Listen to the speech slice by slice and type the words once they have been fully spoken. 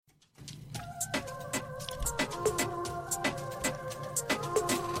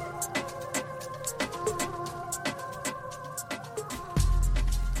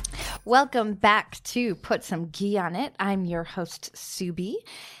Welcome back to Put Some Ghee on It. I'm your host, Subi.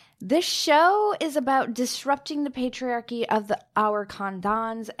 This show is about disrupting the patriarchy of our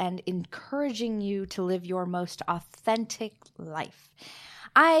khandans and encouraging you to live your most authentic life.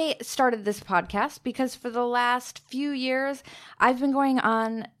 I started this podcast because for the last few years, I've been going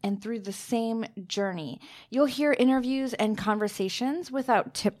on and through the same journey. You'll hear interviews and conversations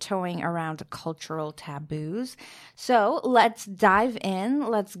without tiptoeing around cultural taboos. So let's dive in,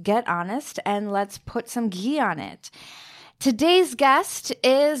 let's get honest, and let's put some ghee on it. Today's guest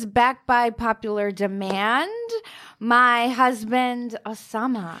is, back by popular demand, my husband,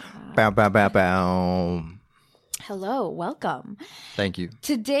 Osama. Bow, bow, bow, bow. Hello, welcome. Thank you.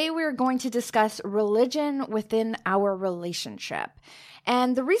 Today we're going to discuss religion within our relationship.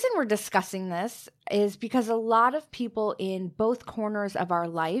 And the reason we're discussing this is because a lot of people in both corners of our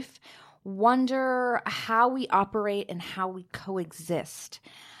life wonder how we operate and how we coexist.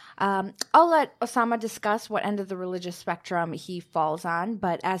 I'll let Osama discuss what end of the religious spectrum he falls on,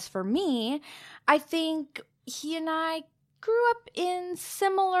 but as for me, I think he and I grew up in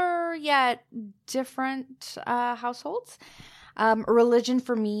similar yet different households. Religion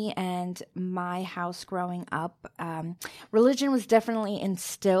for me and my house growing up, religion was definitely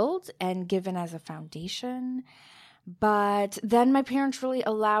instilled and given as a foundation. But then my parents really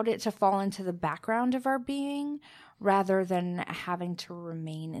allowed it to fall into the background of our being rather than having to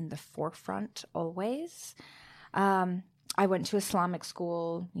remain in the forefront always. I went to Islamic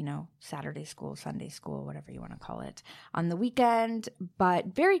school, Saturday school, Sunday school, whatever you want to call it, on the weekend. But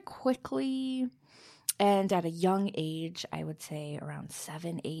very quickly and at a young age, I would say around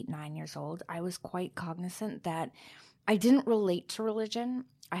 7, 8, 9 years old, I was quite cognizant that I didn't relate to religion.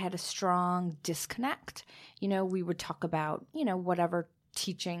 I had a strong disconnect. We would talk about, whatever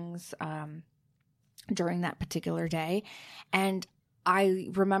teachings during that particular day. And I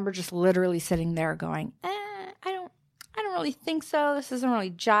remember just literally sitting there going, I don't really think so. This doesn't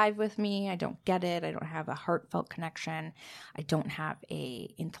really jive with me. I don't get it. I don't have a heartfelt connection. I don't have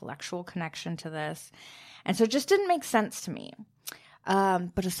a intellectual connection to this. And so it just didn't make sense to me.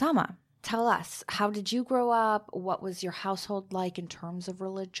 But Osama, tell us, how did you grow up? What was your household like in terms of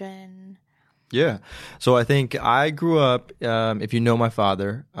religion? Yeah. So I think I grew up, if you know my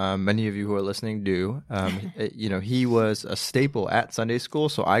father, many of you who are listening do, he was a staple at Sunday school.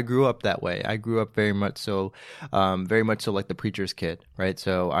 So I grew up that way. I grew up very much so like the preacher's kid, right?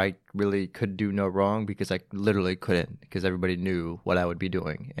 So I really could do no wrong because I literally couldn't, because everybody knew what I would be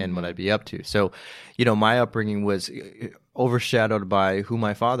doing and what I'd be up to. So, my upbringing was overshadowed by who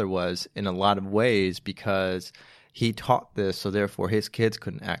my father was in a lot of ways because he taught this, so therefore his kids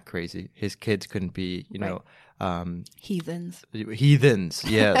couldn't act crazy. His kids couldn't be, heathens. Heathens,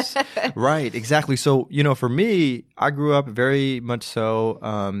 yes. Right, exactly. So, for me, I grew up very much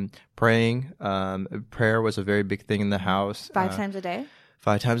so praying. Prayer was a very big thing in the house. 5 times a day?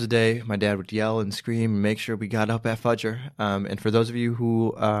 5 times a day. My dad would yell and scream and make sure we got up at Fajr. And for those of you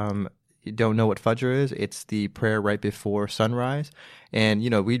who don't know what Fajr is, it's the prayer right before sunrise. And,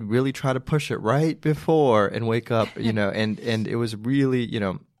 we'd really try to push it right before and wake up, and it was really,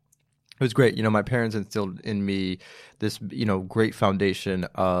 it was great. My parents instilled in me this, great foundation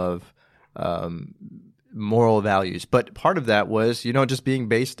of moral values. But part of that was, just being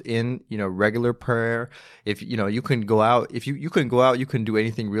based in, regular prayer. If, you couldn't go out, you couldn't do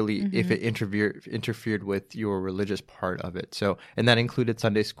anything really if it interfered with your religious part of it. So, and that included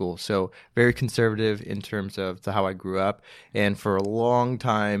Sunday school. So very conservative in terms of how I grew up. And for a long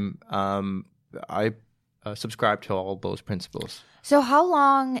time, I subscribed to all those principles. So how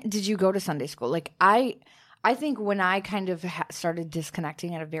long did you go to Sunday school? Like I think when I kind of started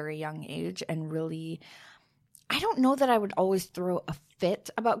disconnecting at a very young age and really, I don't know that I would always throw a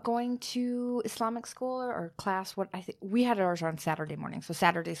fit about going to Islamic school or class. What I think we had ours on Saturday morning, so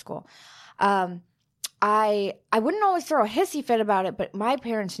Saturday school. I wouldn't always throw a hissy fit about it, but my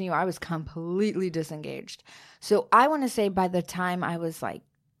parents knew I was completely disengaged. So I want to say by the time I was like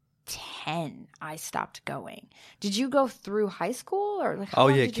 10, I stopped going. Did you go through high school or how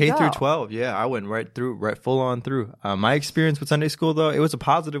long did you K go? through 12. Yeah, I went right full on through. My experience with Sunday school, though, it was a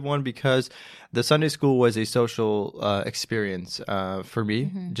positive one because the Sunday school was a social experience for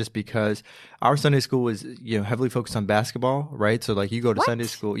me, just because our Sunday school was heavily focused on basketball, right? So like you go to Sunday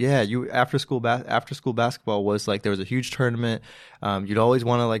school, after school basketball was like there was a huge tournament. You'd always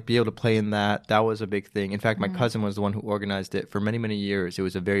want to like be able to play in that. That was a big thing. In fact, my cousin was the one who organized it for many, many years. It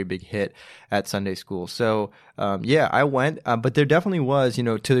was a very big hit at Sunday school. So I went, but there definitely was,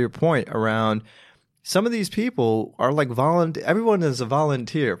 to your point around some of these people are like everyone is a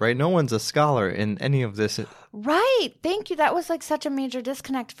volunteer, right? No one's a scholar in any of this. Right. Thank you. That was like such a major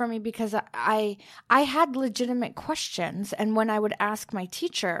disconnect for me because I had legitimate questions, and when I would ask my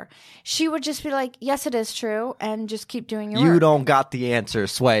teacher, she would just be like, "Yes, it is true," and just keep doing your work. You don't got the answer,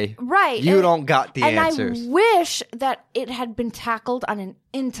 Sway. Right. You don't got the answers. And I wish that it had been tackled on an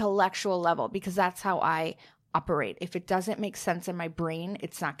intellectual level, because that's how I operate. If it doesn't make sense in my brain,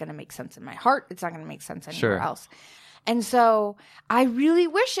 it's not going to make sense in my heart. It's not going to make sense anywhere else. And so I really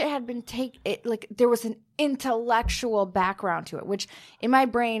wish it had been like there was an intellectual background to it, which in my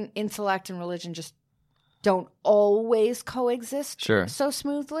brain, intellect and religion just don't always coexist so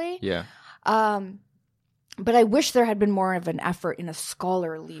smoothly. Yeah. But I wish there had been more of an effort in a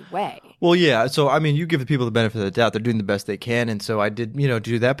scholarly way. Well, yeah. So, I mean, you give the people the benefit of the doubt. They're doing the best they can. And so I did,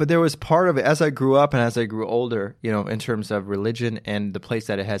 do that. But there was part of it as I grew up and as I grew older, in terms of religion and the place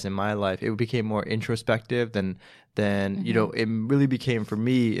that it has in my life, it became more introspective than it really became for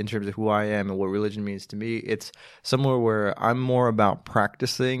me in terms of who I am and what religion means to me. It's somewhere where I'm more about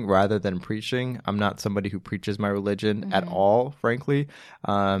practicing rather than preaching. I'm not somebody who preaches my religion at all, frankly.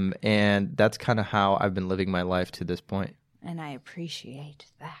 And that's kind of how I've been living my life to this point. And I appreciate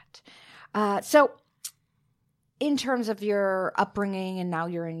that. So in terms of your upbringing, and now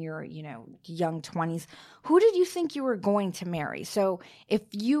you're in your, young 20s, who did you think you were going to marry? So if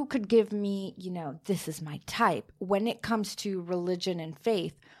you could give me, this is my type, when it comes to religion and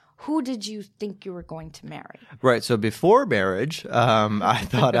faith, who did you think you were going to marry? Right. So before marriage, I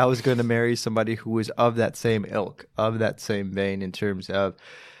thought I was going to marry somebody who was of that same ilk, of that same vein in terms of,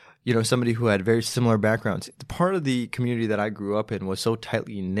 somebody who had very similar backgrounds. Part of the community that I grew up in was so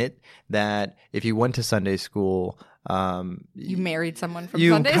tightly knit that if you went to Sunday school, you married someone from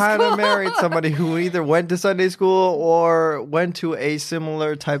Sunday school. You kind of married somebody who either went to Sunday school or went to a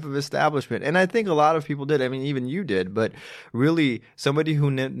similar type of establishment. And I think a lot of people did. I mean, even you did. But really, somebody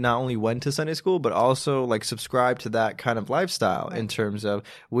who not only went to Sunday school, but also like subscribed to that kind of lifestyle in terms of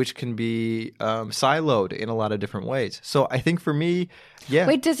which can be siloed in a lot of different ways. So I think for me, yeah.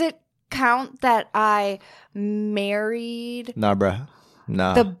 Wait, does it count that I married? Nah, bruh.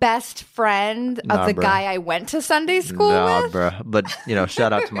 Nah. The best friend of the guy I went to Sunday school with? Bruh. But,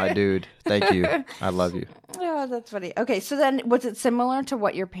 shout out to my dude. Thank you. I love you. Oh, that's funny. Okay, so then was it similar to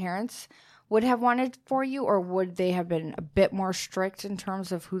what your parents would have wanted for you, or would they have been a bit more strict in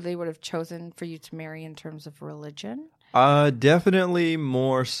terms of who they would have chosen for you to marry in terms of religion? Definitely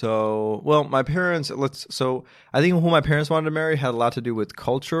more so. Well, my parents, so I think who my parents wanted to marry had a lot to do with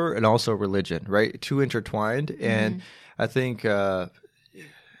culture and also religion, right? Two intertwined. And I think,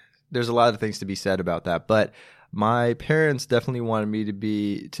 there's a lot of things to be said about that, but my parents definitely wanted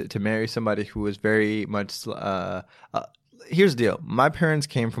me to marry somebody who was very much. Here's the deal: my parents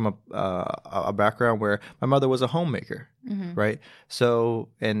came from a background where my mother was a homemaker, right? So,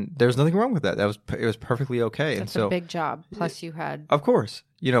 and there's nothing wrong with that. It was perfectly okay. That's a big job. Plus, you had, of course.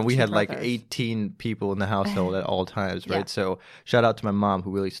 We had like 18 people in the household at all times, right? Yeah. So shout out to my mom who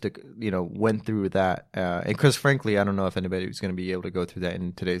really went through that. And because frankly, I don't know if anybody was going to be able to go through that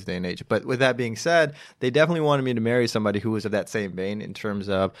in today's day and age. But with that being said, they definitely wanted me to marry somebody who was of that same vein in terms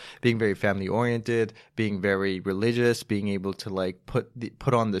of being very family oriented, being very religious, being able to like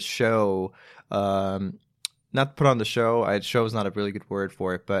put on the show. Not put on the show. Show is not a really good word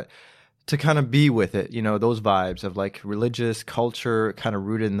for it, but to kind of be with it, those vibes of like religious culture kind of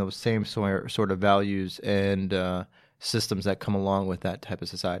rooted in those same sort of values and systems that come along with that type of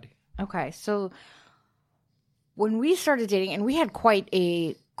society. Okay. So when we started dating, and we had quite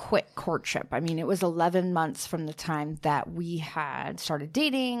a quick courtship. I mean, it was 11 months from the time that we had started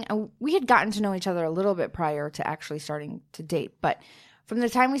dating. And we had gotten to know each other a little bit prior to actually starting to date. But from the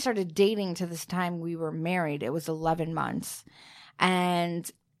time we started dating to this time we were married, it was 11 months. And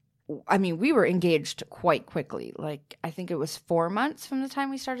I mean, we were engaged quite quickly. Like, I think it was 4 months from the time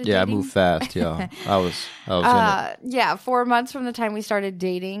we started dating. Yeah, I moved fast, yeah. I was in it. Yeah, 4 months from the time we started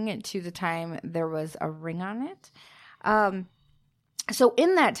dating to the time there was a ring on it. So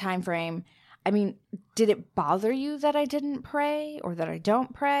in that time frame, I mean, did it bother you that I didn't pray or that I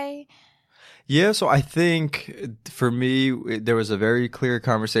don't pray? Yeah, so I think for me, there was a very clear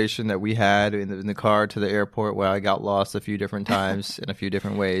conversation that we had in the car to the airport where I got lost a few different times in a few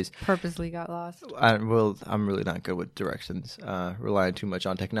different ways. Purposely got lost. I'm really not good with directions, relying too much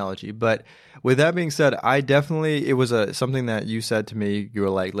on technology. But with that being said, it was something that you said to me. You were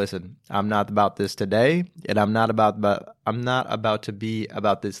like, listen, I'm not about this today, and I'm not about to be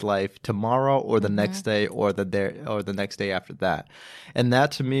about this life tomorrow or the next day or the next day after that. And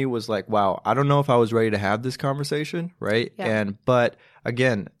that to me was like, wow, I don't know if I was ready to have this conversation, right? Yeah. But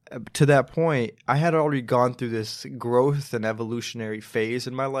again, to that point, I had already gone through this growth and evolutionary phase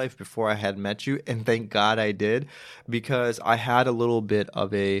in my life before I had met you, and thank God I did, because I had a little bit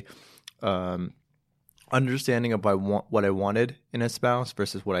of a understanding of what I wanted in a spouse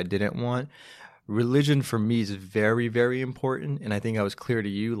versus what I didn't want. Religion for me is very, very important, and I think I was clear to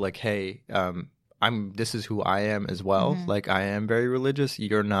you, like, hey, this is who I am as well. Mm-hmm. Like, I am very religious.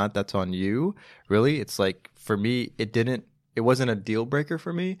 You're not. That's on you. Really, it's like, for me, it wasn't a deal breaker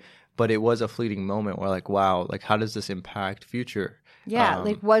for me, but it was a fleeting moment where, like, wow, like, how does this impact future? Yeah,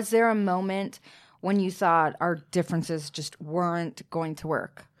 like, was there a moment when you thought our differences just weren't going to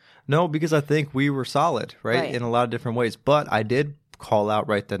work? No, because I think we were solid, right, in a lot of different ways. But I did call out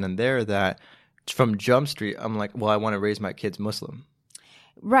right then and there that from Jump Street, I'm like, well, I want to raise my kids Muslim.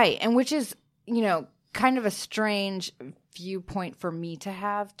 Right, and which is, kind of a strange viewpoint for me to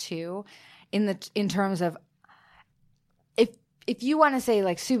have too, in terms of if you want to say,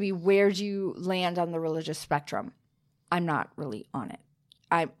 like, Subi, where'd you land on the religious spectrum? I'm not really on it.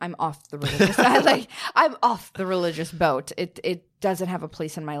 I'm off the religious. I'm off the religious boat. It doesn't have a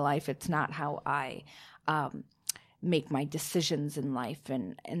place in my life. It's not how I make my decisions in life,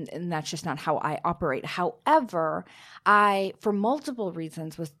 and that's just not how I operate. However, I, for multiple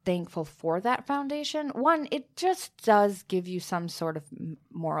reasons, was thankful for that foundation. One, it just does give you some sort of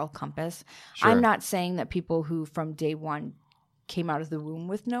moral compass. Sure. I'm not saying that people who from day one came out of the womb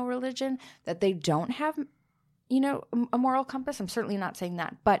with no religion, that they don't have a moral compass. I'm certainly not saying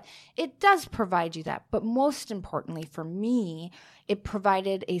that, but it does provide you that. But most importantly for me, it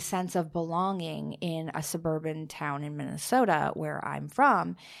provided a sense of belonging in a suburban town in Minnesota where I'm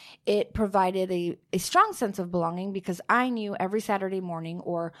from. It provided a strong sense of belonging because I knew every Saturday morning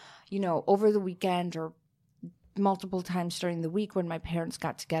or, over the weekend or multiple times during the week when my parents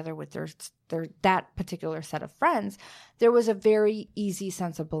got together with their that particular set of friends, there was a very easy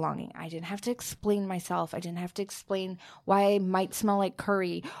sense of belonging. I didn't have to explain myself. I didn't have to explain why I might smell like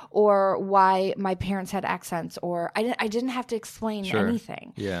curry or why my parents had accents, or I didn't have to explain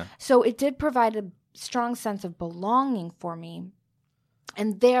anything. Yeah. So it did provide a strong sense of belonging for me.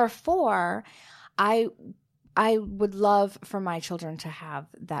 And therefore, I would love for my children to have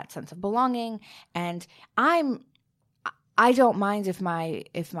that sense of belonging, and I don't mind if my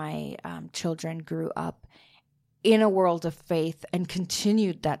children grew up in a world of faith and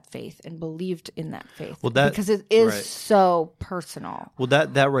continued that faith and believed in that faith. Well, because it is so personal. Well,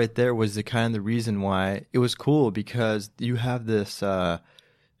 that right there was the reason why it was cool, because you have this,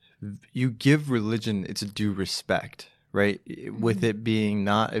 you give religion its due respect. Right, with it being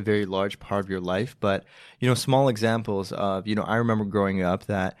not a very large part of your life, but small examples of I remember growing up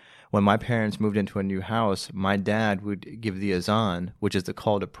that when my parents moved into a new house, my dad would give the azan, which is the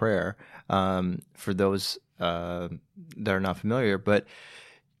call to prayer. For those that are not familiar, but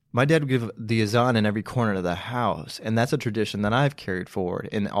my dad would give the azan in every corner of the house, and that's a tradition that I've carried forward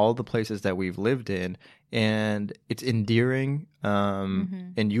in all the places that we've lived in, and it's endearing,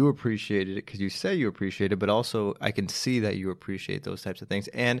 and you appreciated it because you say you appreciate it, but also I can see that you appreciate those types of things.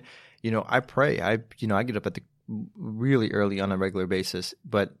 And I pray. I get up really early on a regular basis,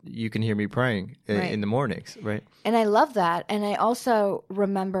 but you can hear me praying in the mornings, right? And I love that. And I also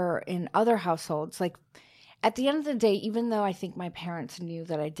remember in other households, like, at the end of the day, even though I think my parents knew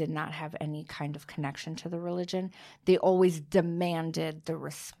that I did not have any kind of connection to the religion, they always demanded the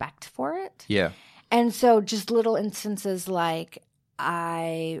respect for it. Yeah. And so just little instances, like,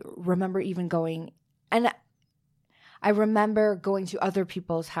 I remember even going, and I remember going to other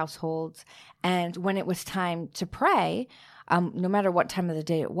people's households, and when it was time to pray, no matter what time of the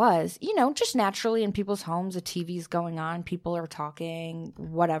day it was, just naturally in people's homes, the TV's going on, people are talking,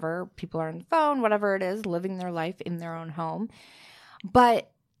 whatever, people are on the phone, whatever it is, living their life in their own home.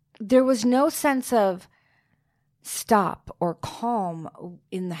 But there was no sense of stop or calm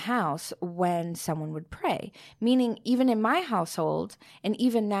in the house when someone would pray. Meaning, even in my household, and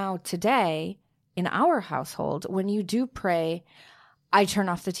even now today, in our household, when you do pray, I turn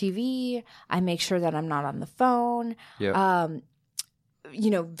off the TV. I make sure that I'm not on the phone. Yep.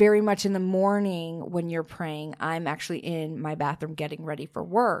 Very much in the morning when you're praying, I'm actually in my bathroom getting ready for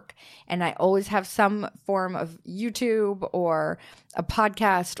work. And I always have some form of YouTube or a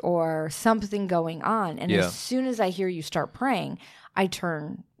podcast or something going on. And as soon as I hear you start praying, I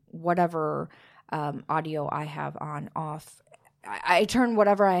turn whatever audio I have on off. I turn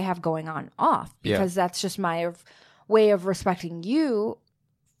whatever I have going on off, because that's just my way of respecting you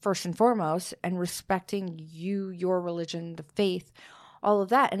first and foremost, and respecting you, your religion, the faith, all of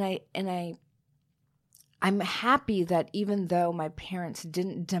that. And I'm happy that even though my parents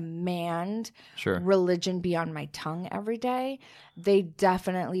didn't demand Sure. religion be on my tongue every day, they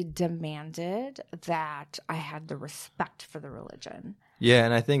definitely demanded that I had the respect for the religion. Yeah,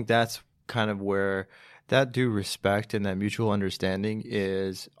 and I think that's kind of where that due respect and that mutual understanding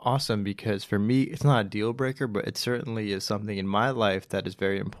is awesome, because for me, it's not a deal breaker, but it certainly is something in my life that is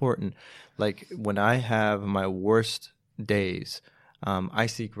very important. Like when I have my worst days, I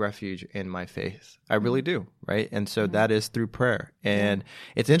seek refuge in my faith. I really do, right? And so that is through prayer. And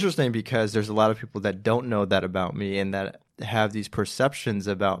it's interesting because there's a lot of people that don't know that about me and that have these perceptions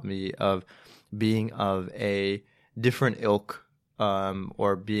about me of being of a different ilk,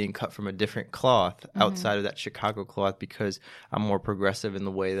 or being cut from a different cloth outside of that Chicago cloth, because I'm more progressive in the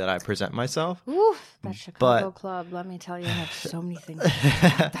way that I present myself. Ooh, that Chicago club, let me tell you, I have so many things.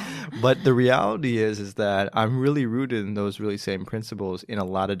 But the reality is that I'm really rooted in those really same principles in a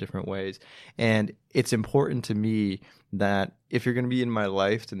lot of different ways. And it's important to me that if you're going to be in my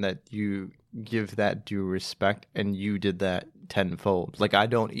life, then that you give that due respect, and you did that tenfold. Like I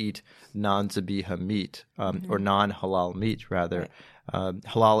don't eat non-zabiha meat, or non-halal meat, rather. Right.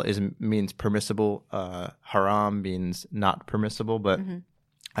 Halal means permissible. Haram means not permissible. But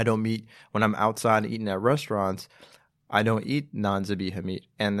I don't meet when I'm outside eating at restaurants. I don't eat non-zabiha meat.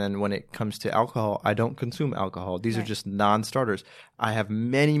 And then when it comes to alcohol, I don't consume alcohol. These are just non-starters. I have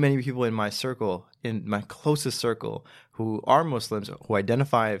many, many people in my circle, in my closest circle, who are Muslims, who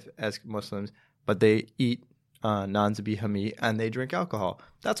identify as Muslims, but they eat non-zabiha meat and they drink alcohol.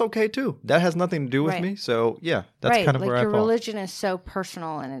 That's okay too. That has nothing to do with me. So yeah, that's kind of like where I fall. your religion is so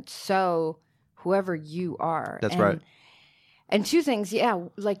personal, and it's so whoever you are. That's right. And two things,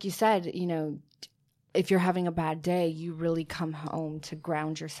 like you said, if you're having a bad day, you really come home to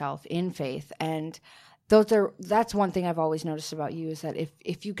ground yourself in faith. And that's one thing I've always noticed about you, is that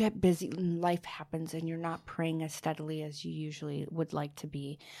if you get busy and life happens and you're not praying as steadily as you usually would like to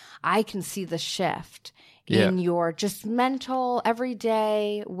be, I can see the shift in your just mental,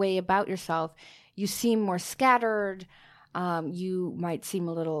 everyday way about yourself. You seem more scattered. You might seem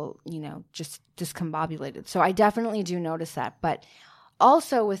a little, just discombobulated. So I definitely do notice that. But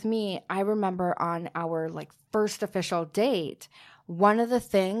also with me, I remember on our first official date, one of the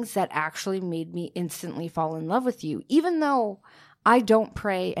things that actually made me instantly fall in love with you, even though I don't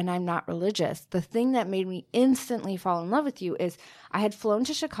pray and I'm not religious, the thing that made me instantly fall in love with you is I had flown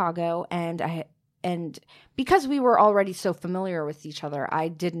to Chicago, and because we were already so familiar with each other, I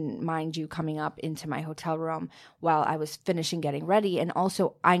didn't mind you coming up into my hotel room while I was finishing getting ready. And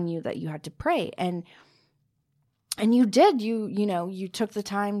also I knew that you had to pray, and you did. You took the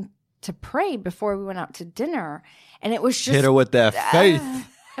time to pray before we went out to dinner. And it was just... Hit her with that faith.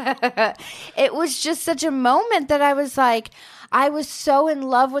 It was just such a moment that I was like, I was so in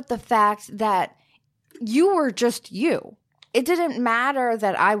love with the fact that you were just you. It didn't matter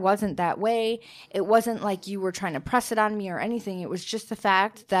that I wasn't that way. It wasn't like you were trying to press it on me or anything. It was just the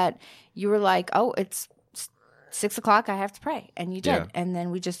fact that you were like, oh, it's 6:00. I have to pray. And you did. Yeah. And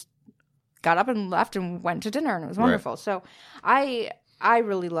then we just got up and left and went to dinner, and it was wonderful. Right. So I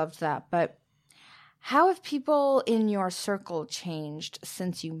really loved that. But how have people in your circle changed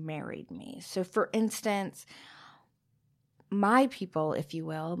since you married me? So for instance, my people, if you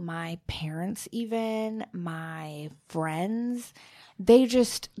will, my parents even, my friends,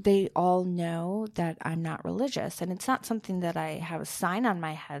 they all know that I'm not religious. And it's not something that I have a sign on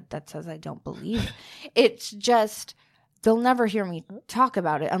my head that says I don't believe. It's just... they'll never hear me talk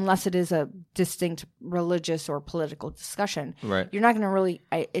about it unless it is a distinct religious or political discussion. Right. You're not going to really,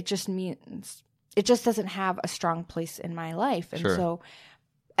 it just means, it just doesn't have a strong place in my life. And so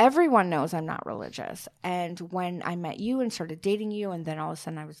everyone knows I'm not religious. And when I met you and started dating you, and then all of a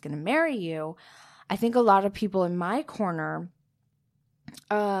sudden I was going to marry you, I think a lot of people in my corner,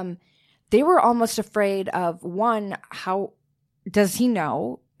 they were almost afraid of, one, how does he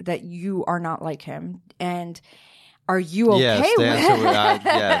know that you are not like him? And are you okay with that?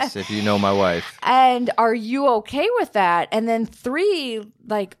 Yes, if you know my wife. And are you okay with that? And then 3,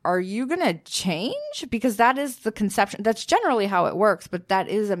 are you going to change? Because that is the conception. That's generally how it works, but that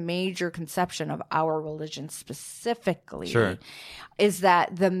is a major conception of our religion specifically. Sure. Is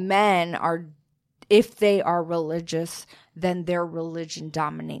that the men are, if they are religious, then their religion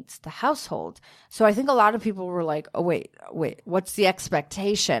dominates the household. So I think a lot of people were like, oh, wait, what's the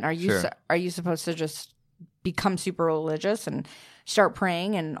expectation? Are you supposed to just become super religious and start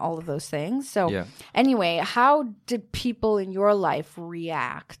praying and all of those things? So anyway, how did people in your life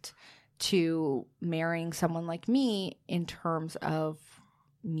react to marrying someone like me in terms of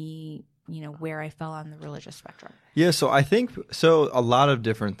me where I fell on the religious spectrum. Yeah, so I think a lot of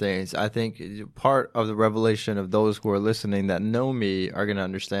different things. I think part of the revelation of those who are listening that know me are going to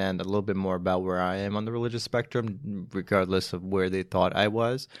understand a little bit more about where I am on the religious spectrum, regardless of where they thought I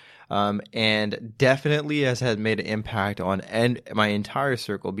was. And definitely has had made an impact on my entire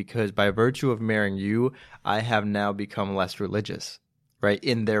circle, because by virtue of marrying you, I have now become less religious, right,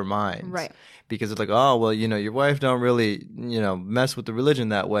 in their minds. Right. Because it's like, oh, well, your wife don't really, mess with the religion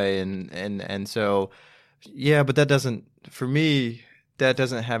that way. And so, yeah, but that doesn't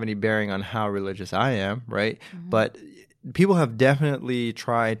have any bearing on how religious I am, right? Mm-hmm. But people have definitely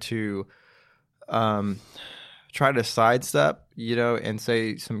tried to sidestep, and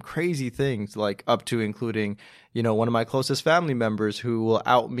say some crazy things, like up to including, one of my closest family members who will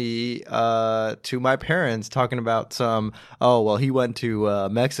out me to my parents, talking about he went to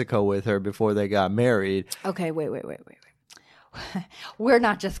Mexico with her before they got married. Okay, wait. We're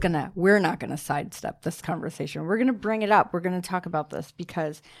not gonna sidestep this conversation. We're gonna bring it up. We're gonna talk about this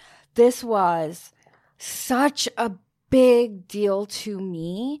because this was such a big deal to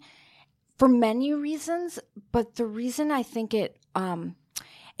me for many reasons, but the reason I think it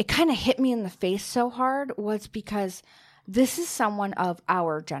kind of hit me in the face so hard was because this is someone of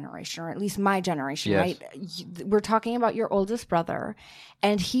our generation, or at least my generation, yes. right? We're talking about your oldest brother,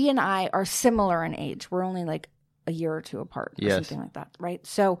 and he and I are similar in age. We're only like a year or two apart, or something like that, right?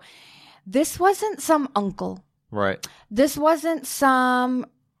 So this wasn't some uncle. Right. This wasn't some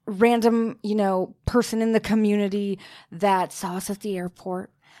random, person in the community that saw us at the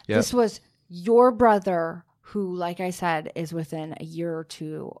airport. Yep. This was your brother, who, like I said, is within a year or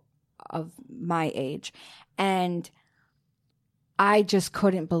two of my age. And I just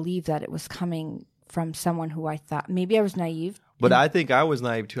couldn't believe that it was coming from someone who I thought, maybe I was naive. But I think I was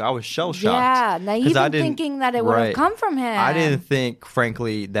naive too. I was shell-shocked. Yeah, naive in thinking that it would have come from him. I didn't think,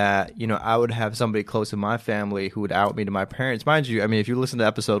 frankly, that, I would have somebody close in my family who would out me to my parents. Mind you, I mean, if you listen to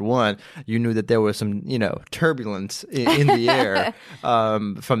episode 1, you knew that there was some, turbulence in the air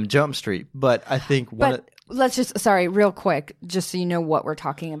from Jump Street. But I think let's just, real quick, just so you know what we're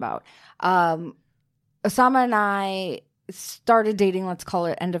talking about. Osama and I started dating, let's call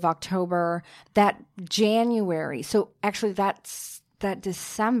it end of October. That January, so actually that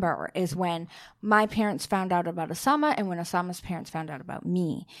December is when my parents found out about Osama, and when Osama's parents found out about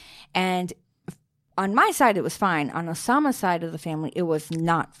me. And on my side, it was fine. On Osama's side of the family, it was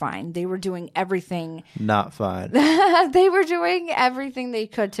not fine. They were doing everything. Not fine. They were doing everything they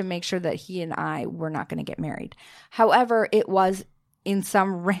could to make sure that he and I were not going to get married. However, it was in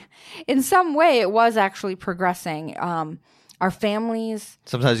some way, it was actually progressing. Our families.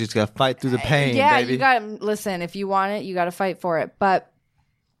 Sometimes you just got to fight through the pain, baby. You got to, listen, if you want it, you got to fight for it. But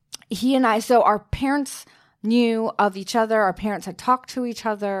he and I, so our parents knew of each other. Our parents had talked to each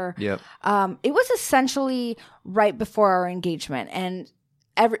other. Yep. It was essentially right before our engagement. And,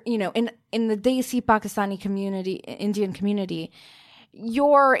 in the Desi Pakistani community, Indian community,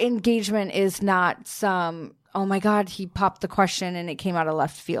 your engagement is not some, oh my God, he popped the question and it came out of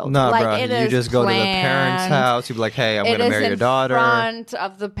left field. No, bro, you just go to the parents' house. You be like, hey, I'm going to marry your daughter. It is in front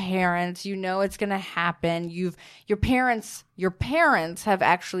of the parents. You know it's going to happen. Your parents have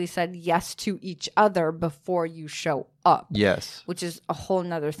actually said yes to each other before you show up. Yes. Which is a whole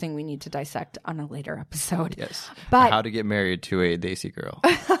nother thing we need to dissect on a later episode. Yes. But how to get married to a Desi girl.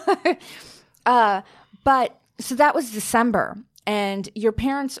 But so that was December. And your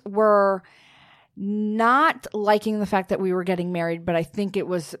parents were not liking the fact that we were getting married, but I think it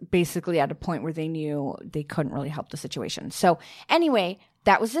was basically at a point where they knew they couldn't really help the situation. So anyway,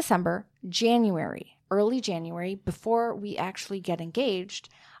 that was December. Early January, before we actually get engaged,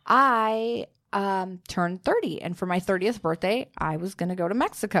 I turned 30. And for my 30th birthday, I was going to go to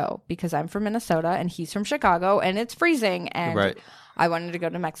Mexico because I'm from Minnesota and he's from Chicago and it's freezing. And I wanted to go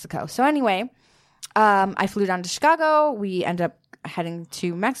to Mexico. So anyway, I flew down to Chicago. We end up heading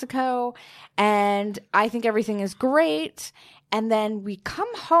to Mexico, and I think everything is great. And then we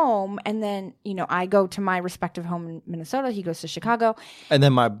come home, and then, I go to my respective home in Minnesota. He goes to Chicago. And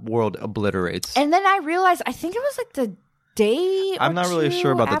then my world obliterates. And then I realized, I think it was like the day I'm not really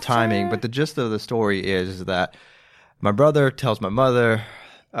sure about the timing, but the gist of the story is that my brother tells my mother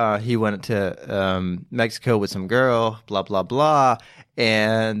he went to Mexico with some girl, blah, blah, blah.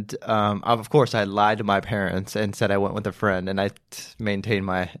 And of course, I lied to my parents and said I went with a friend, and I maintained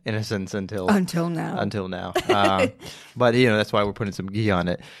my innocence until now. But that's why we're putting some ghee on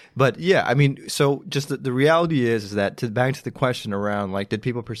it. But yeah, I mean, so just the reality is that back to the question around like, did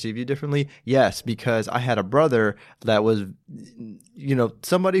people perceive you differently? Yes, because I had a brother that was,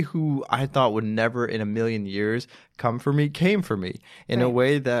 somebody who I thought would never in a million years come for me came for me in a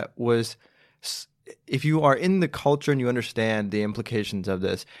way that was, if you are in the culture and you understand the implications of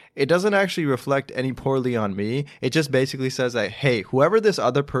this, it doesn't actually reflect any poorly on me. It just basically says that, hey, whoever this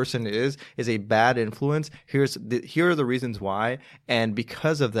other person is a bad influence. Here are the reasons why. And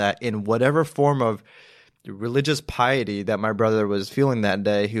because of that, in whatever form of religious piety that my brother was feeling that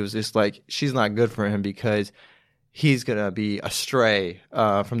day, he was just like, she's not good for him because he's going to be astray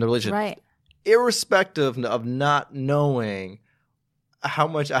from the religion. Right. Irrespective of not knowing how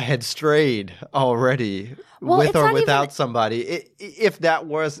much I had strayed already with or without somebody, if that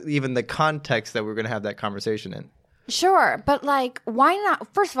was even the context that we were going to have that conversation in. Sure, but like, why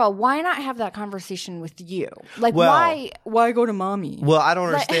not? First of all, why not have that conversation with you? Like, why go to mommy? Well, I don't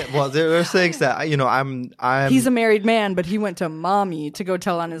understand. Well, there are things that I'm. He's a married man, but he went to mommy to go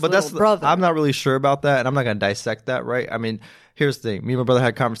tell on his little brother. I'm not really sure about that, and I'm not going to dissect that. Right? I mean, here's the thing. Me and my brother had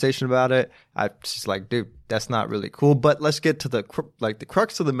a conversation about it. I just like, dude, that's not really cool. But let's get to the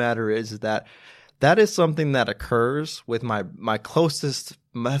crux of the matter is that is something that occurs with my closest.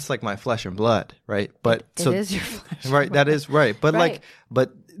 That's like my flesh and blood, right? But it is your flesh, right? And blood. That is right. But right.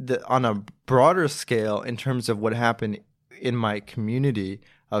 On a broader scale, in terms of what happened in my community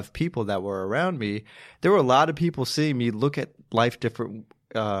of people that were around me, there were a lot of people seeing me look at life different,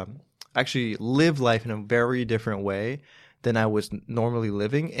 actually live life in a very different way than I was normally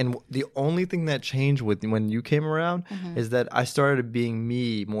living. And the only thing that changed when you came around is that I started being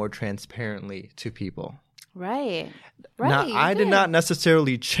me more transparently to people. Right. Now, I did not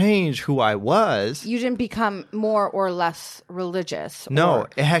necessarily change who I was. You didn't become more or less religious. No,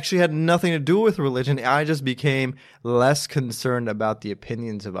 it actually had nothing to do with religion. I just became less concerned about the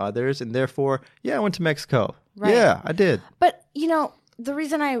opinions of others. And therefore, I went to Mexico. Right. Yeah, I did. But, the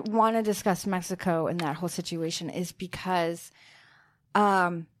reason I want to discuss Mexico and that whole situation is because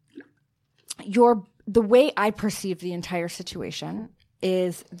the way I perceive the entire situation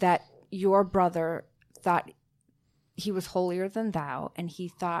is that your brother thought he was holier than thou, and he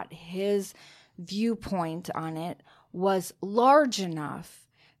thought his viewpoint on it was large enough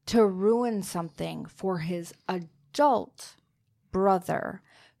to ruin something for his adult brother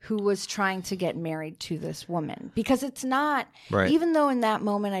who was trying to get married to this woman. Because it's not, even though in that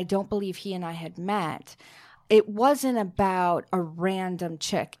moment I don't believe he and I had met, it wasn't about a random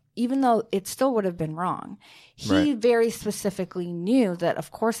chick. Even though it still would have been wrong, he very specifically knew that, of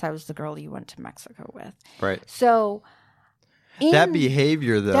course, I was the girl you went to Mexico with. Right. So that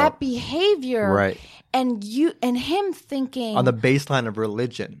behavior, right, and him thinking on the baseline of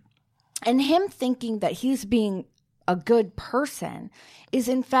religion, and him thinking that he's being a good person is,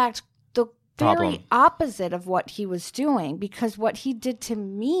 in fact, the very opposite of what he was doing. Because what he did to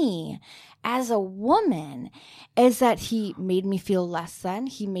me as a woman is that he made me feel less than.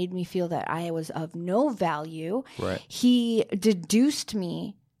 He made me feel that I was of no value. Right. He deduced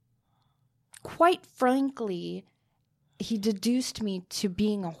me, quite frankly, to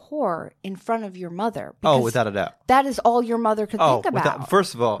being a whore in front of your mother. Oh, without a doubt. That is all your mother could think about.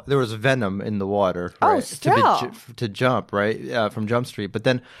 First of all, there was venom in the water. Oh, right, still. To jump, right, from Jump Street. But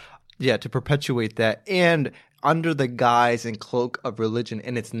then, to perpetuate that and under the guise and cloak of religion,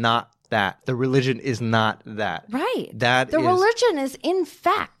 and it's not that. The religion is not that. Right. Religion is, in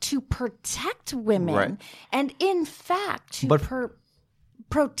fact, to protect women. Right. And, in fact, to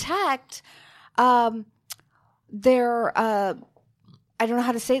protect their, I don't know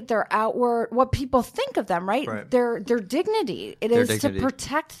how to say it, their outward, what people think of them, right? Their dignity. It is to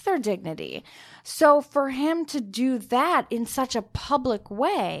protect their dignity. So for him to do that in such a public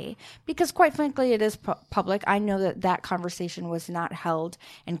way, because quite frankly, it is public. I know that conversation was not held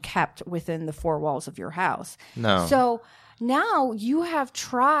and kept within the four walls of your house. No. So now you have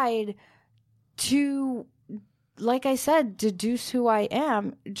tried to, like I said, deduce who I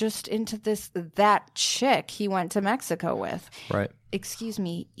am just into that chick he went to Mexico with. Right. Excuse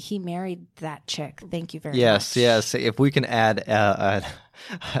me, he married that chick. Thank you very much. Yes. If we can add a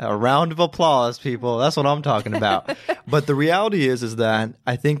round of applause, people, that's what I'm talking about. But the reality is that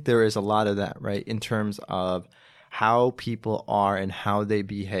I think there is a lot of that, right, in terms of how people are and how they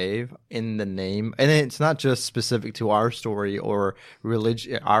behave in the name. And it's not just specific to our story or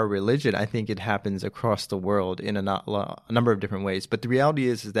our religion. I think it happens across the world in a number of different ways. But the reality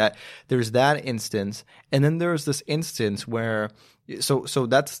is that there's that instance, and then there's this instance where, so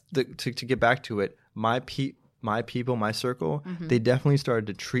that's to get back to it. My people, my circle, they definitely started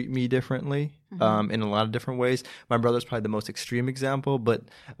to treat me differently in a lot of different ways. My brother's probably the most extreme example, but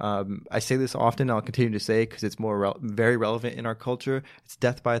I say this often. I'll continue to say because it's very relevant in our culture. It's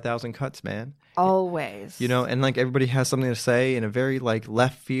death by 1,000 cuts, man. Always. And like everybody has something to say in a very like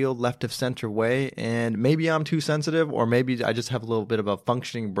left field, left of center way. And maybe I'm too sensitive, or maybe I just have a little bit of a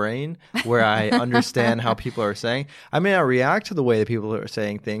functioning brain where I understand how people are saying. I may not react to the way that people are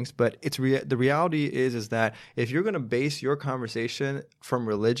saying things, but it's the reality is that if you're going to base your conversation from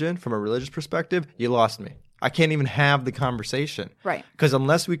religion, from a religious perspective, you lost me. I can't even have the conversation. Right. Because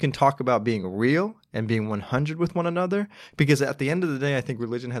unless we can talk about being real and being 100 with one another, because at the end of the day, I think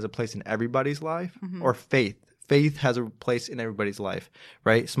religion has a place in everybody's life, or faith. Faith has a place in everybody's life,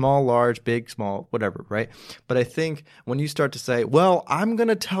 right? Small, large, big, small, whatever, right? But I think when you start to say, well, I'm going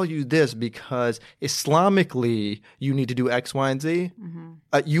to tell you this because Islamically you need to do X, Y, and Z,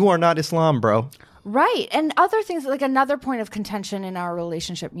 you are not Islam, bro. Right. And other things, like another point of contention in our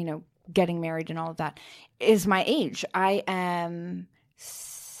relationship, getting married and all of that, is my age. I am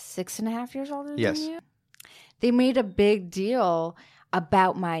 6.5 years older than you. They made a big deal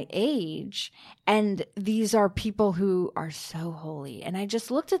about my age, and these are people who are so holy. And I just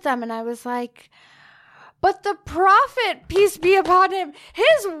looked at them and I was like, but the prophet, peace be upon him,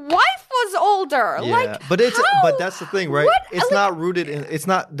 his wife was older. Yeah, like, but that's the thing, right? It's not rooted in. It's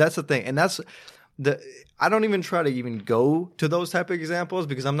not. That's the thing, and that's I don't even try to even go to those type of examples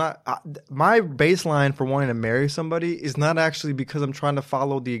because I'm not. My baseline for wanting to marry somebody is not actually because I'm trying to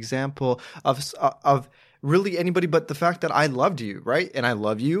follow the example of really anybody, but the fact that I loved you, right? And I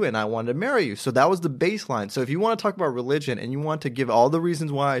love you and I wanted to marry you. So that was the baseline. So if you want to talk about religion and you want to give all the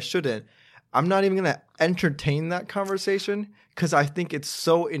reasons why I shouldn't, I'm not even going to entertain that conversation because I think it's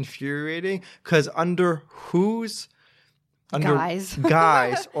so infuriating. Because under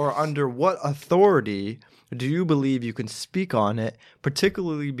guys or under what authority do you believe you can speak on it,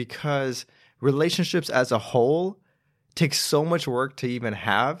 particularly because relationships as a whole take so much work to even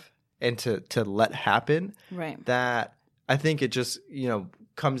have and to let happen, right? That I think it just,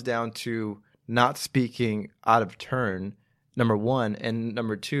 comes down to not speaking out of turn, number one. And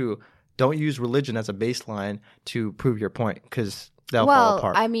number two, don't use religion as a baseline to prove your point because they'll fall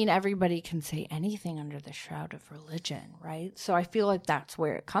apart. I mean, everybody can say anything under the shroud of religion, right? So I feel like that's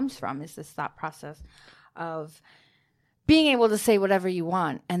where it comes from, is this thought process of being able to say whatever you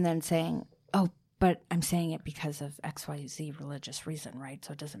want and then saying, oh, but I'm saying it because of XYZ religious reason, right?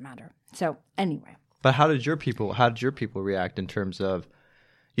 So it doesn't matter. So anyway. But how did your people react in terms of,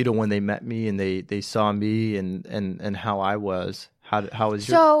 when they met me and they saw me and how I was? How was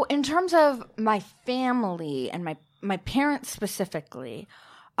your? So in terms of my family and my parents specifically,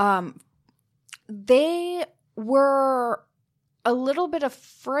 they were a little bit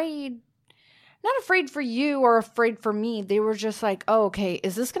afraid, not afraid for you or afraid for me. They were just like, oh, okay,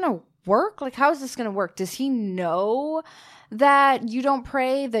 is this going to work? Like, how is this going to work? Does he know that you don't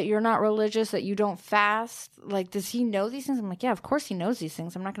pray, that you're not religious, that you don't fast? Like, does he know these things? I'm like, yeah, of course he knows these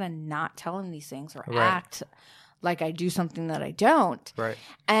things. I'm not going to not tell him these things or act like I do something that I don't. Right.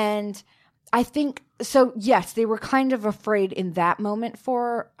 And I think, so yes, they were kind of afraid in that moment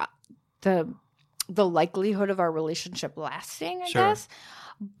for the likelihood of our relationship lasting, I guess.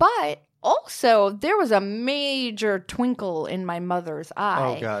 But also, there was a major twinkle in my mother's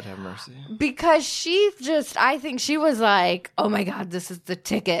eye. Oh, God have mercy. Because I think she was like, oh my God, this is the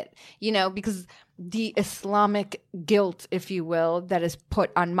ticket, because the Islamic guilt, if you will, that is put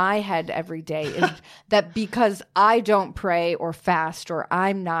on my head every day is that because I don't pray or fast or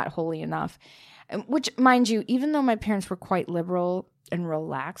I'm not holy enough, which, mind you, even though my parents were quite liberal and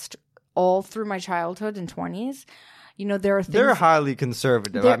relaxed all through my childhood and 20s, there are things. They're highly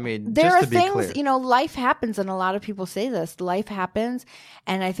conservative. There are things, life happens, and a lot of people say this. Life happens,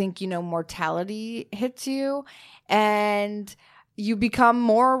 and I think, mortality hits you, and you become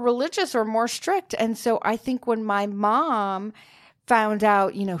more religious or more strict. And so I think when my mom found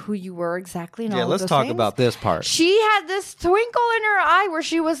out, who you were exactly and all of those let's talk things, about this part. She had this twinkle in her eye where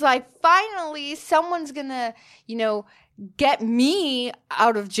she was like, finally, someone's going to, get me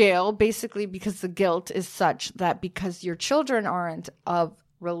out of jail, basically because the guilt is such that because your children aren't of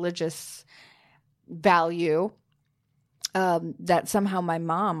religious value, that somehow my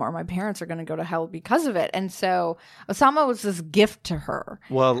mom or my parents are going to go to hell because of it. And so Osama was this gift to her.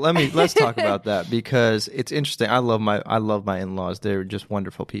 Well, let's talk about that because it's interesting. I love my in-laws. They're just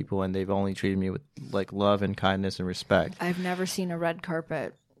wonderful people, and they've only treated me with like love and kindness and respect. I've never seen a red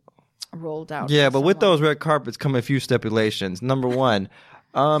carpet rolled out. Yeah, but with those red carpets come a few stipulations. Number one,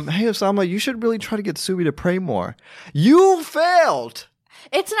 hey Osama, you should really try to get Subi to pray more. You failed.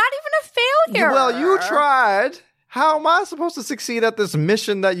 It's not even a failure. Well, you tried. how am I supposed to succeed at this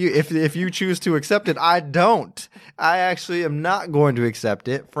mission that if you choose to accept it? I don't. I actually am not going to accept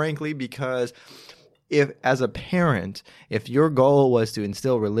it, frankly, because if, as a parent, if your goal was to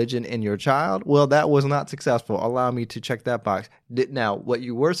instill religion in your child, well, that was not successful. Allow me to check that box. Now, what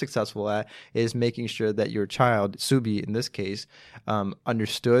you were successful at is making sure that your child, Subi in this case,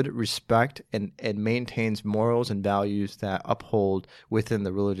 understood, respect, and maintains morals and values that uphold within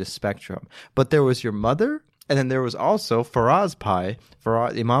the religious spectrum. But there was your mother, and then there was also Imam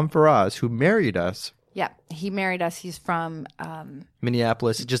Faraz, who married us. Yeah, he married us. He's from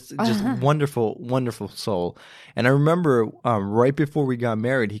Minneapolis. Just wonderful, wonderful soul. And I remember right before we got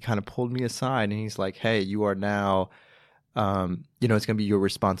married, he kind of pulled me aside and he's like, "Hey, you are now, it's going to be your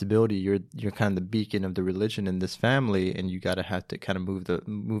responsibility. You're kind of the beacon of the religion in this family, and you have to kind of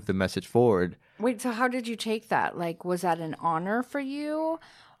move the message forward." Wait, so how did you take that? Like, was that an honor for you,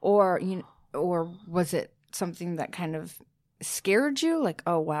 or was it something that kind of scared you, like,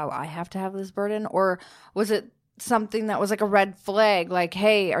 oh wow, I have to have this burden? Or was it something that was like a red flag, like,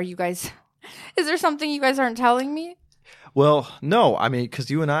 hey, is there something you guys aren't telling me? Well, no, I mean, because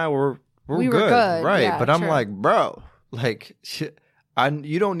you and I were good, right? Yeah, but I'm true. like, bro, like,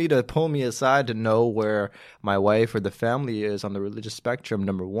 you don't need to pull me aside to know where my wife or the family is on the religious spectrum.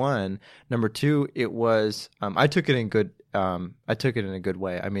 Number one. Number two, it was I took it in good. I took it in a good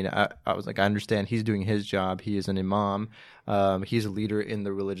way. I mean, I was like, I understand he's doing his job. He is an imam. He's a leader in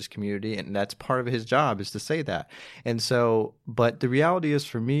the religious community, and that's part of his job, is to say that. And so, but the reality is,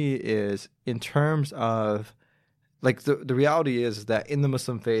 for me, is in terms of, like, the reality is that in the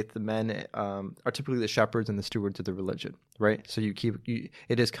Muslim faith, the men are typically the shepherds and the stewards of the religion, right? So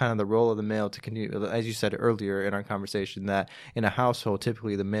it is kind of the role of the male to continue, as you said earlier in our conversation, that in a household,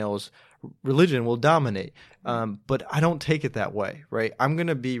 typically the male's religion will dominate. But I don't take it that way, right? I'm going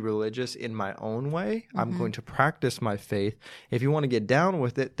to be religious in my own way. Mm-hmm. I'm going to practice my faith. If you want to get down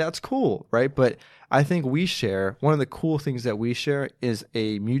with it, that's cool, right? But I think one of the cool things that we share is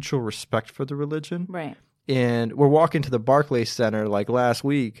a mutual respect for the religion. Right. And we're walking to the Barclays Center like last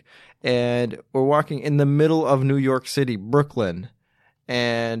week, and we're walking in the middle of New York City, Brooklyn,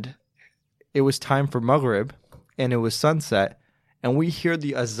 and it was time for Maghrib, and it was sunset, and we hear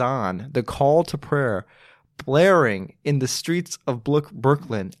the azan, the call to prayer, blaring in the streets of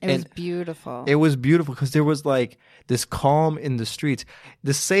Brooklyn. It was beautiful. It was beautiful because there was like this calm in the streets,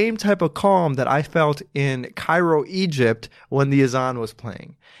 the same type of calm that I felt in Cairo, Egypt, when the azan was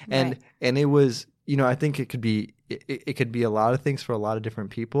playing, and it was. I think it could be a lot of things for a lot of different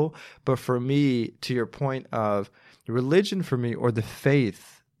people. But for me, to your point of religion, for me, or the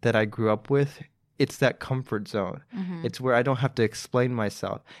faith that I grew up with, it's that comfort zone. Mm-hmm. It's where I don't have to explain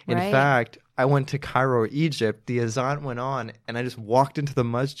myself. In fact, I went to Cairo, Egypt. The azan went on, and I just walked into the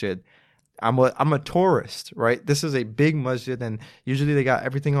masjid. I'm a tourist, right? This is a big masjid, and usually they got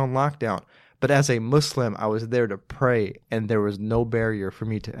everything on lockdown. But as a Muslim, I was there to pray, and there was no barrier for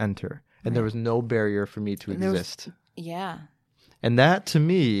me to enter. And there was no barrier for me to exist. And that to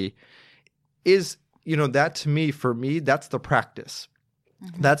me is, for me, that's the practice.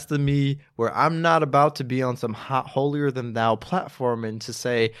 Mm-hmm. That's the me where I'm not about to be on some holier than thou platform and to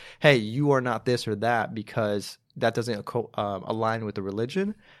say, hey, you are not this or that because that doesn't align with the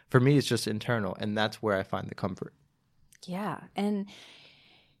religion. For me, it's just internal. And that's where I find the comfort. Yeah. And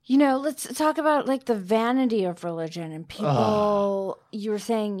let's talk about like the vanity of religion and people. You were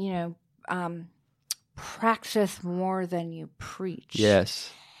saying, practice more than you preach.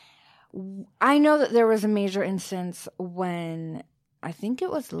 Yes. I know that there was a major instance when I think it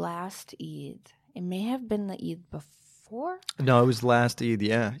was last Eid. It may have been the Eid before. No, it was last Eid.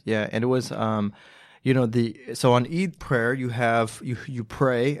 Yeah. And it was, so on Eid prayer, you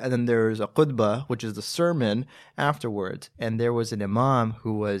pray, and then there's a khutbah, which is the sermon afterwards. And there was an imam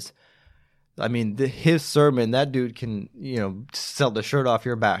who was, his sermon, that dude can, sell the shirt off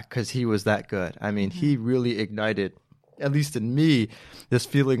your back because he was that good. He really ignited, at least in me, this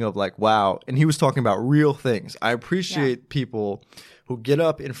feeling of like, wow. And he was talking about real things. I appreciate people who get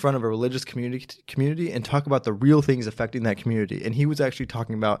up in front of a religious community and talk about the real things affecting that community. And he was actually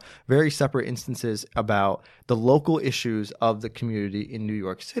talking about very separate instances about the local issues of the community in New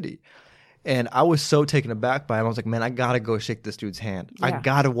York City. And I was so taken aback by him. I was like, man, I got to go shake this dude's hand. Yeah. I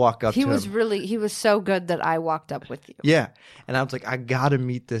got to walk up to him. He was so good that I walked up with you. Yeah. And I was like, I got to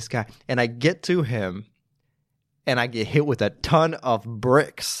meet this guy. And I get to him and I get hit with a ton of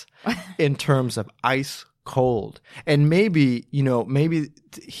bricks in terms of ice cold. And maybe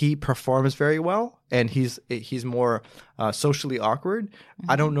he performs very well and he's more socially awkward.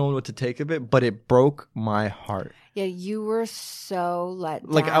 I don't know what to take of it, but it broke my heart. Yeah, you were so let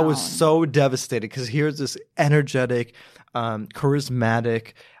down. Like, I was so devastated because here's this energetic,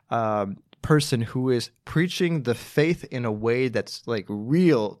 charismatic person who is preaching the faith in a way that's like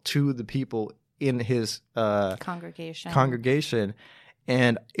real to the people in his congregation.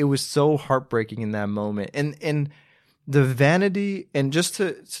 And it was so heartbreaking in that moment. And the vanity, and just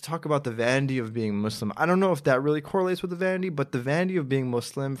to talk about the vanity of being Muslim, I don't know if that really correlates with the vanity, but the vanity of being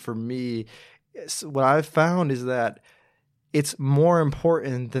Muslim for me, what I've found is that it's more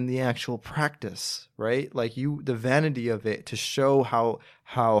important than the actual practice, right? Like the vanity of it to show how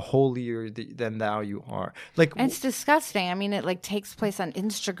holier than thou you are. Like, and it's disgusting. I mean, it like takes place on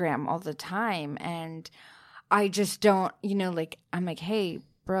Instagram all the time, and I just don't, like, I'm like, hey,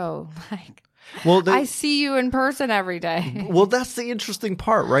 bro, like, well, I see you in person every day. Well, that's the interesting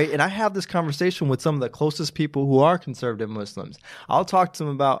part, right? And I have this conversation with some of the closest people who are conservative Muslims. I'll talk to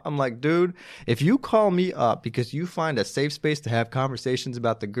them about, I'm like, dude, if you call me up because you find a safe space to have conversations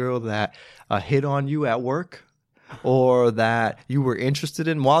about the girl that hit on you at work or that you were interested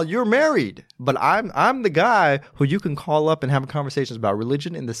in while you're married, but I'm the guy who you can call up and have conversations about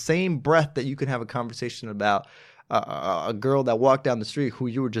religion in the same breath that you can have a conversation about a girl that walked down the street who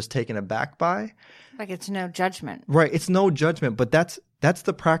you were just taken aback by. Like, it's no judgment. Right. It's no judgment, but that's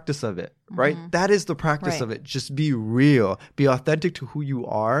the practice of it, right? Mm-hmm. That is the practice of it. Just be real, be authentic to who you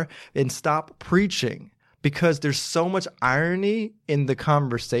are, and stop preaching, because there's so much irony in the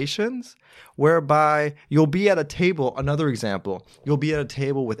conversations whereby you'll be at a table. Another example, you'll be at a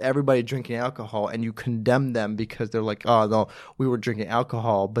table with everybody drinking alcohol and you condemn them because they're like, oh, no, we were drinking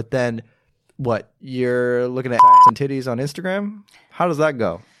alcohol. But then what, you're looking at ass and titties on Instagram? How does that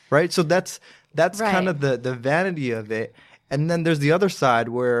go? Right? So that's right. Kind of the vanity of it. And then there's the other side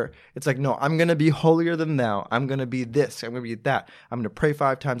where it's like, no, I'm going to be holier than thou. I'm going to be this. I'm going to be that. I'm going to pray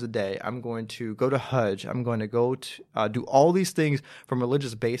 5 times a day. I'm going to go to Hajj. I'm going to go to do all these things from a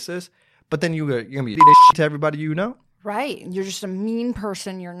religious basis. But then you're going to be shit to everybody you know. Right. You're just a mean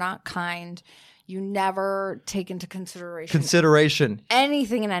person. You're not kind. You never take into consideration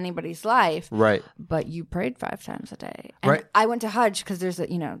anything in anybody's life. Right. But you prayed 5 times a day. And right. I went to Hajj because there's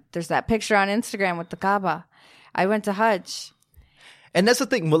that picture on Instagram with the Kaaba. I went to Hajj. And that's the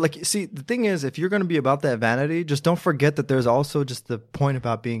thing. Well, like, see, the thing is, if you're going to be about that vanity, just don't forget that there's also just the point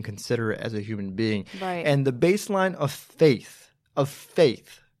about being considerate as a human being. Right. And the baseline of faith,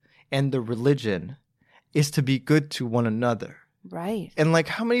 and the religion is to be good to one another. Right. And like,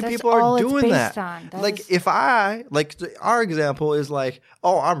 how many people are doing that? Like, our example is like,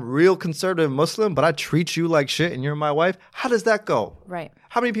 oh, I'm real conservative Muslim, but I treat you like shit and you're my wife. How does that go? Right.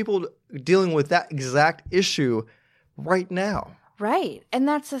 How many people are dealing with that exact issue right now? Right. And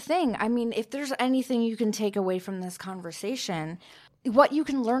that's the thing. I mean, if there's anything you can take away from this conversation, what you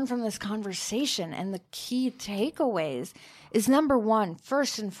can learn from this conversation and the key takeaways is, number one,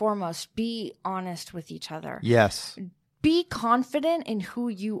 first and foremost, be honest with each other. Yes. Be confident in who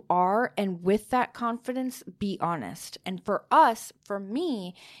you are, and with that confidence, be honest. And for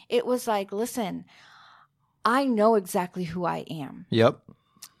me, it was like, listen, I know exactly who I am. Yep.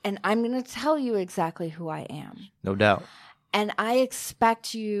 And I'm going to tell you exactly who I am. No doubt. And I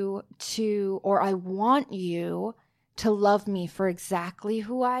expect you to, or I want you to love me for exactly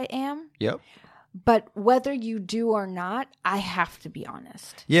who I am. Yep. But whether you do or not, I have to be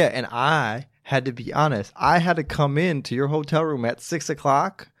honest. Yeah, and I had to be honest. I had to come into your hotel room at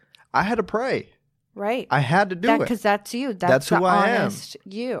 6:00. I had to pray. Right. I had to do it. Because that's you. That's who I am. Honest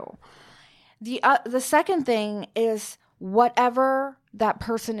you. The second thing is, whatever that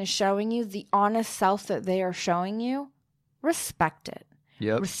person is showing you, the honest self that they are showing you, respect it.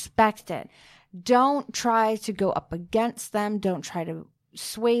 Yep. Respect it. Don't try to go up against them. Don't try to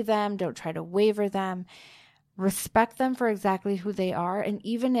sway them. Don't try to waver them. Respect them for exactly who they are. And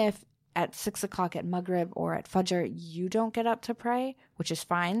even if at 6:00 at Maghrib or at Fajr, you don't get up to pray, which is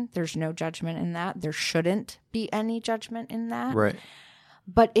fine. There's no judgment in that. There shouldn't be any judgment in that. Right.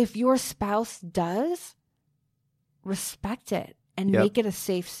 But if your spouse does, respect it and make it a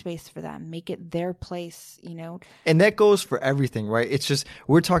safe space for them. Make it their place, And that goes for everything, right? It's just,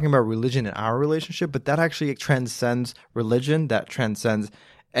 we're talking about religion in our relationship, but that actually transcends religion. That transcends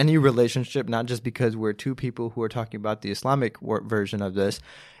any relationship, not just because we're two people who are talking about the Islamic version of this.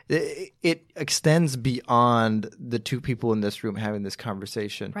 It extends beyond the two people in this room having this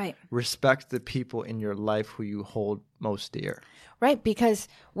conversation. Right. Respect the people in your life who you hold most dear. Right, because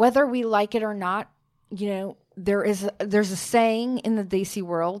whether we like it or not, there's a saying in the Desi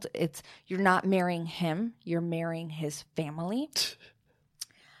world. It's, you're not marrying him, you're marrying his family.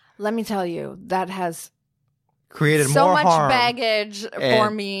 let me tell you, that has created so more much harm. baggage for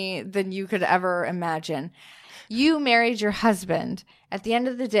me than you could ever imagine. You married your husband. At the end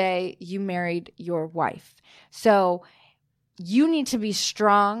of the day, you married your wife. So you need to be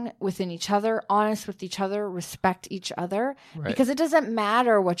strong within each other, honest with each other, respect each other, Right. because it doesn't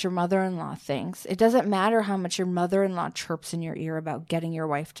matter what your mother-in-law thinks. It doesn't matter how much your mother-in-law chirps in your ear about getting your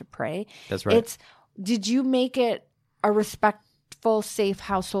wife to pray. That's right. It's, did you make it a respectful, safe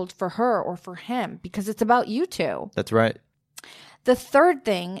household for her or for him? Because it's about you two. That's right. The third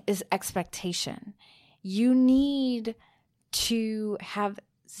thing is expectation. You need to have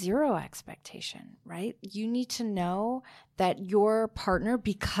zero expectation, right? You need to know that your partner,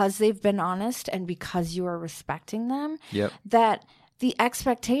 because they've been honest and because you are respecting them, Yep. that the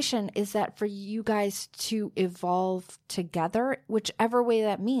expectation is that for you guys to evolve together, whichever way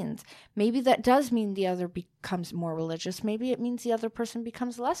that means. Maybe that does mean the other becomes more religious. Maybe it means the other person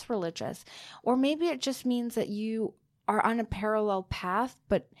becomes less religious. Or maybe it just means that you are on a parallel path,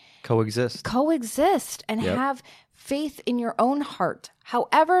 but Coexist. and Yep. have faith in your own heart.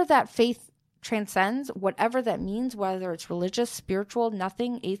 However that faith transcends, whatever that means, whether it's religious, spiritual,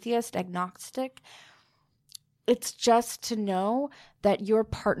 nothing, atheist, agnostic, it's just to know that your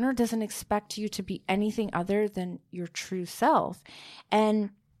partner doesn't expect you to be anything other than your true self. And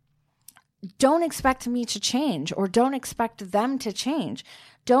don't expect me to change, or don't expect them to change.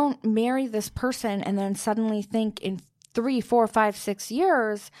 Don't marry this person and then suddenly think in 3, 4, 5, 6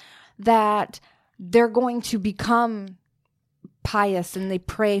 years that they're going to become pious and they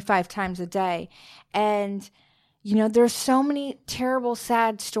pray 5 times a day. And, you know, there's so many terrible,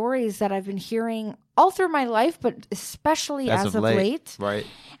 sad stories that I've been hearing all through my life, but especially as of late. Right.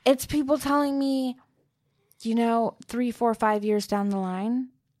 It's people telling me, you know, 3, 4, 5 years down the line,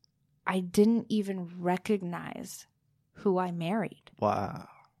 I didn't even recognize who I married. Wow.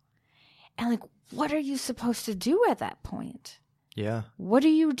 And like, what are you supposed to do at that point? Yeah. What do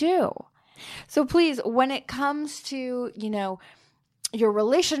you do? So please, when it comes to, you know, your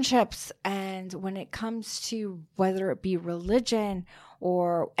relationships, and when it comes to whether it be religion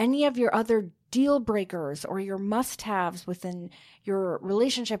or any of your other deal breakers or your must-haves within your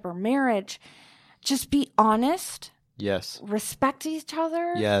relationship or marriage, just be honest, Yes. respect each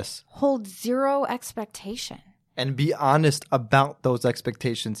other, Yes. hold zero expectation. And be honest about those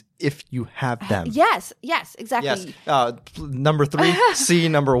expectations if you have them. Yes, exactly. Yes. Number 3, C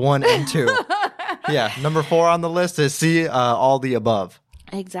number 1 and 2. Yeah. Number 4 on the list is C, all the above.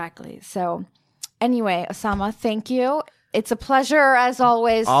 Exactly. So anyway, Osama, thank you. It's a pleasure as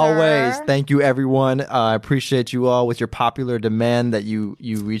always. Always. Sir. Thank you, everyone. I appreciate you all with your popular demand that you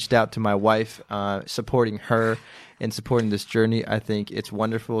reached out to my wife, supporting her and supporting this journey. I think it's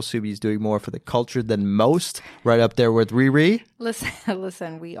wonderful. Subi's doing more for the culture than most, right up there with Riri.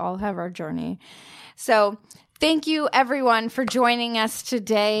 Listen, we all have our journey. So thank you, everyone, for joining us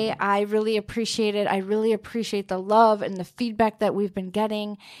today. I really appreciate it. I really appreciate the love and the feedback that we've been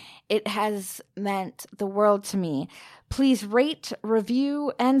getting. It has meant the world to me. Please rate,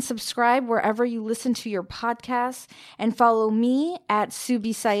 review, and subscribe wherever you listen to your podcasts, and follow me at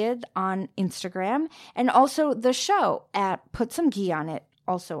Subi Syed on Instagram, and also the show at Put Some Ghee on It,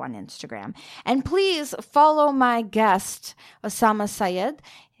 also on Instagram. And please follow my guest, Osama Syed.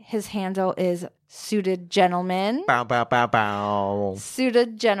 His handle is Suited Gentleman. Bow, bow, bow, bow.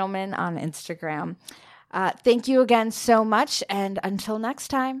 Suited Gentleman on Instagram. Thank you again so much, and until next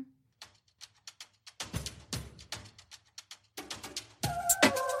time.